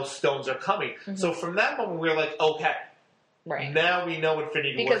then know stones are coming. So from that moment, we were like, okay, now we know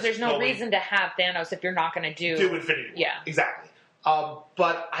Infinity War. Because there's no reason to have Thanos if you're not going to do Infinity War. Yeah, exactly.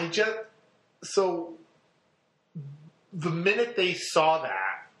 But so the minute we saw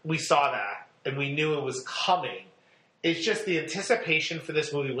that, and we knew it was coming. It's just the anticipation for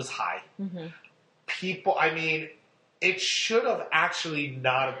this movie was high. People, it should have actually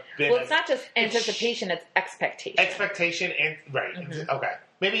not have been. Well, it's not just anticipation; it's expectation. Expectation and okay.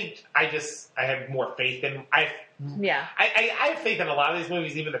 Maybe I have more faith in. I have faith in a lot of these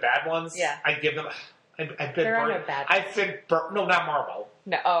movies, even the bad ones. Yeah, I give them. I've been there burnt. are no bad ones. I've been burnt. No, not Marvel.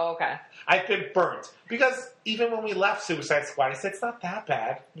 No. Oh, okay. I've been burnt. Because even when we left Suicide Squad, I said, it's not that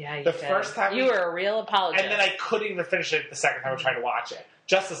bad. Yeah, you The did. first time you were a real apologist. And then I couldn't even finish it the second time I tried to watch it.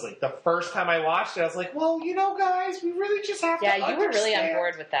 Justice League. The first time I watched it, I was like, well, you know, guys, we really just have to understand. Yeah, you were really on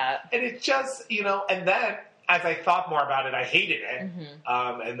board with that. And it just, you know, and then as I thought more about it, I hated it.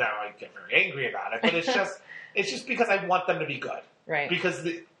 Mm-hmm. And now I get very angry about it. But it's just because I want them to be good. Right. Because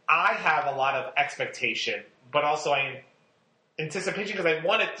I have a lot of expectation, but also anticipation because I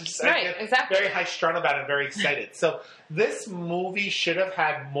want it to just right, I get exactly. very high strung about it, very excited. So this movie should have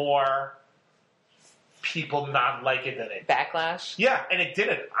had more people not like it than it. Backlash? Yeah, and it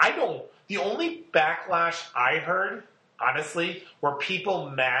didn't. The only backlash I heard, honestly, were people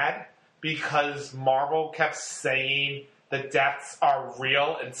mad because Marvel kept saying the deaths are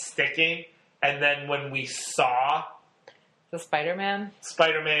real and sticking, and then when we saw the Spider-Man,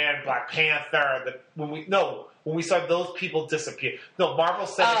 Black Panther, when we saw those people disappear. No, Marvel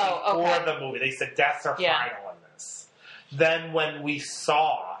said it before the movie. They said deaths are final in this. Then when we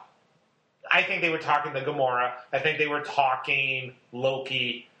saw, I think they were talking to Gamora. I think they were talking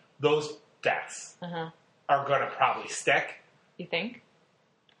Loki. Those deaths are going to probably stick. You think?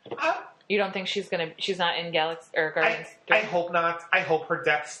 You don't think she's not in Galaxy or Guardians? I hope not. I hope her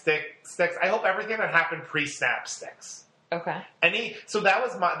death sticks. I hope everything that happened pre-snap sticks. Okay. So that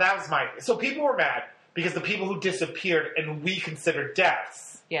was my. So people were mad because the people who disappeared and we considered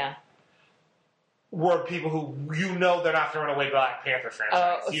deaths. Yeah. Were people who they're not throwing away Black Panther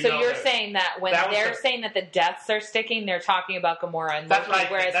franchise. Oh, so you're saying that when they're saying that the deaths are sticking, they're talking about Gamora and Loki,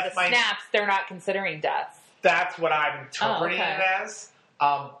 whereas the snaps, they're not considering deaths. That's what I'm interpreting it as.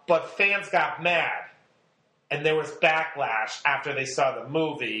 But fans got mad, and there was backlash after they saw the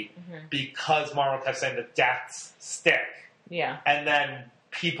movie because Marvel kept saying the deaths stick. Yeah. And then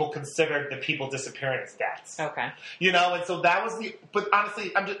people considered the people disappearing as deaths. Okay. And so that was but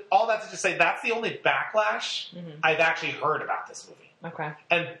honestly, all that to just say that's the only backlash I've actually heard about this movie. Okay.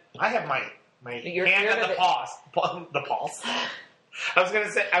 And I have my hand on the pulse. I was trying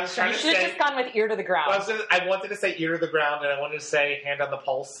to say. You should have just gone with ear to the ground. I wanted to say ear to the ground, and I wanted to say hand on the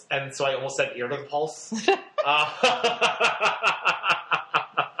pulse, and so I almost said ear to the pulse.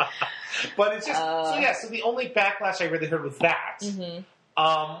 But it's just so the only backlash I really heard was that,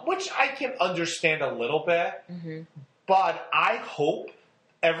 which I can understand a little bit. But I hope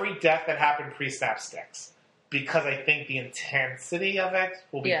every death that happened pre-snap sticks because I think the intensity of it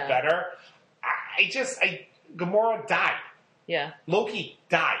will be better. Gamora died. Yeah. Loki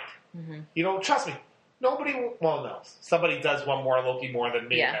died. Trust me. Somebody does one more Loki more than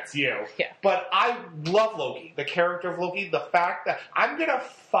me, and that's you. Yeah. But I love Loki, the character of Loki, the fact that I'm going to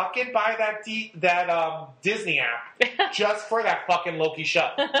fucking buy that Disney app just for that fucking Loki show.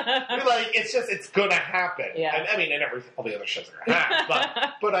 It's going to happen. Yeah. And all the other shows are going to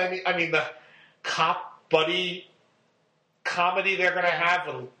happen. But I mean, the cop buddy comedy they're going to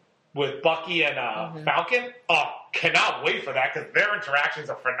have with Bucky and Falcon. Cannot wait for that because their interactions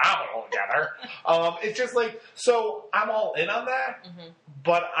are phenomenal together. It's just so I'm all in on that,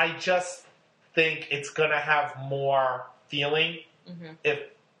 but I just think it's going to have more feeling if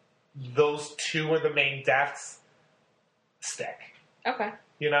those two are the main deaths stick. Okay.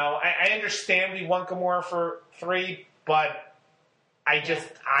 I understand we want Gamora for 3, but I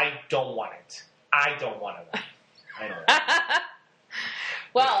don't want it. I don't want it. I don't want it.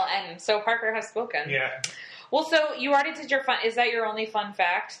 Well, and so Parker has spoken. Yeah. Well, so you already did your fun. Is that your only fun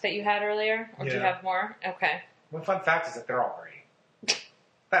fact that you had earlier, or do you have more? Okay. My fun fact is that they're all great.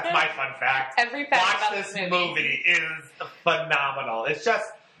 That's my fun fact. Every fact Watch about this movie is phenomenal. It's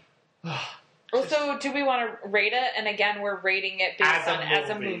just. So, do we want to rate it? And again, we're rating it based as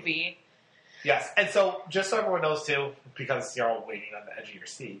a movie. Yes, and so just so everyone knows too, because you're all waiting on the edge of your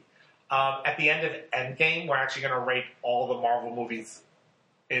seat. At the end of Endgame, we're actually going to rate all the Marvel movies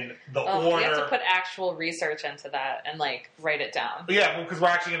in the order. We have to put actual research into that and write it down. Yeah, because we're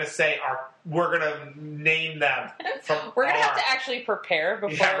actually going to say we're going to name them. We're going to have to actually prepare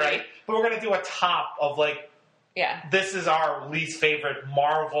before. Yeah, right. But we're going to do a top of this is our least favorite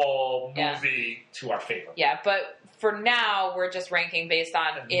Marvel movie to our favorite. Yeah, but for now we're just ranking based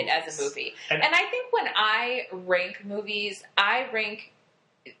on it as a movie. And I think when I rank movies, I rank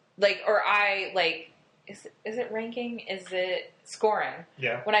Is it ranking? Is it scoring?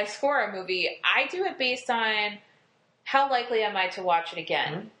 Yeah. When I score a movie, I do it based on how likely am I to watch it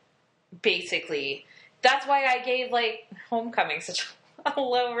again. Basically, that's why I gave Homecoming such a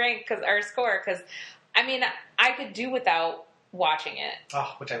low rank or score. Because I could do without watching it.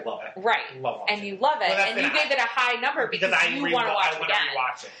 Oh, which I love it. Right. Love watching and you love it. Well, and you gave it a high number because you want to watch it again.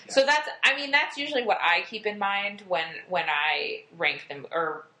 Rewatch it. Yes. So that's usually what I keep in mind when I rank them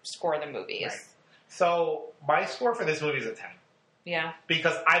or score the movies. Right. So my score for this movie is a 10. Yeah.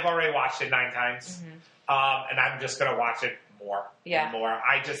 Because I've already watched it 9 times. Mm-hmm. And I'm just going to watch it more and more.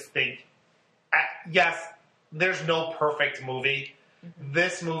 I just think, yes, there's no perfect movie. Mm-hmm.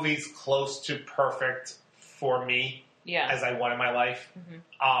 This movie's close to perfect for me as I want in my life. Mm-hmm.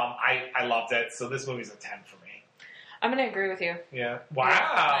 I loved it. So this movie's a 10 for me. I'm going to agree with you. Yeah. Wow. Yeah,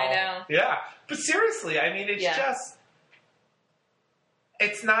 I know. Yeah. But seriously, I mean, it's just...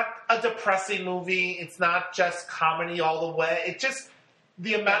 It's not a depressing movie. It's not just comedy all the way. It's just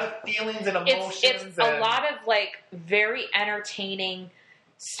the amount of feelings and emotions. It's a lot of, like, very entertaining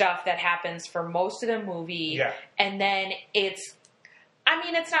stuff that happens for most of the movie. Yeah. And then it's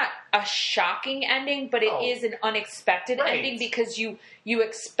not a shocking ending, but it is an unexpected ending because you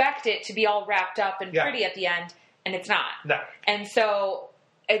expect it to be all wrapped up and pretty at the end, and it's not. No. And so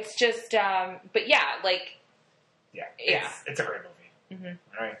it's just, but yeah, like... Yeah, it's a great movie.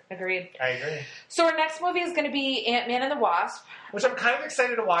 Mm-hmm. All right. Agreed. I agree. So our next movie is going to be Ant-Man and the Wasp. Which I'm kind of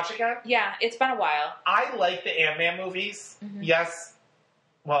excited to watch again. Yeah, it's been a while. I like the Ant-Man movies. Mm-hmm. Yes.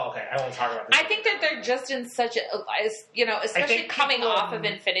 Well, okay, I won't talk about this. I think that they're just in such a, especially coming off of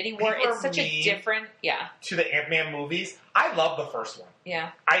Infinity War, it's such a different, to the Ant-Man movies. I love the first one.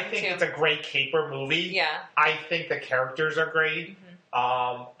 Yeah. I think it's a great caper movie. Yeah. I think the characters are great.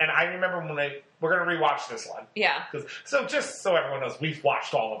 Mm-hmm. And I remember when we're going to rewatch this one. Yeah. So just so everyone knows, we've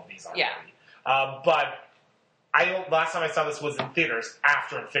watched all of these already. Yeah. But last time I saw this was in theaters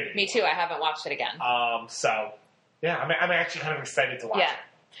after Infinity. Me too. I haven't watched it again. So, yeah, I'm actually kind of excited to watch it.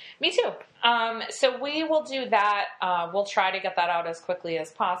 Me too. So we will do that. We'll try to get that out as quickly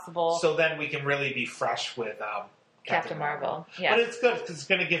as possible. So then we can really be fresh with Captain Marvel. Yeah. But it's good because it's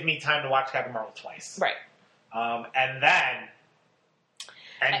going to give me time to watch Captain Marvel twice. Right. And then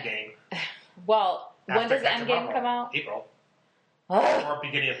Endgame. Well, when does Endgame come out? April. Or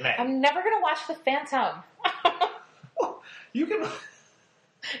beginning of May. I'm never going to watch The Phantom. You can...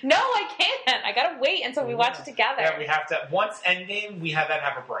 No, I can't. I gotta wait until we watch it together. Yeah, we have to. Once Endgame, we have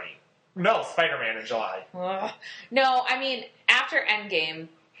a break. No, Spider-Man in July. No, I mean, after Endgame,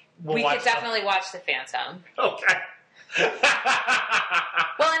 we could definitely watch The Phantom. Okay.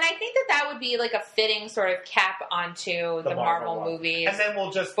 Well, and I think that would be like a fitting sort of cap onto the Marvel movies. And then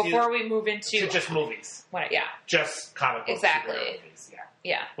we'll just before we move into just movies. Yeah. Just comic books. Exactly. Movies,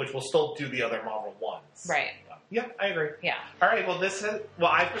 yeah. Which we'll still do the other Marvel ones. Right. Yeah, I agree. Yeah. All right, well,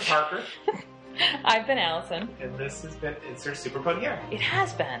 I've been Parker. I've been Allison. And this has been Insert Super Podier. It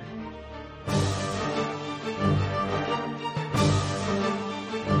has been.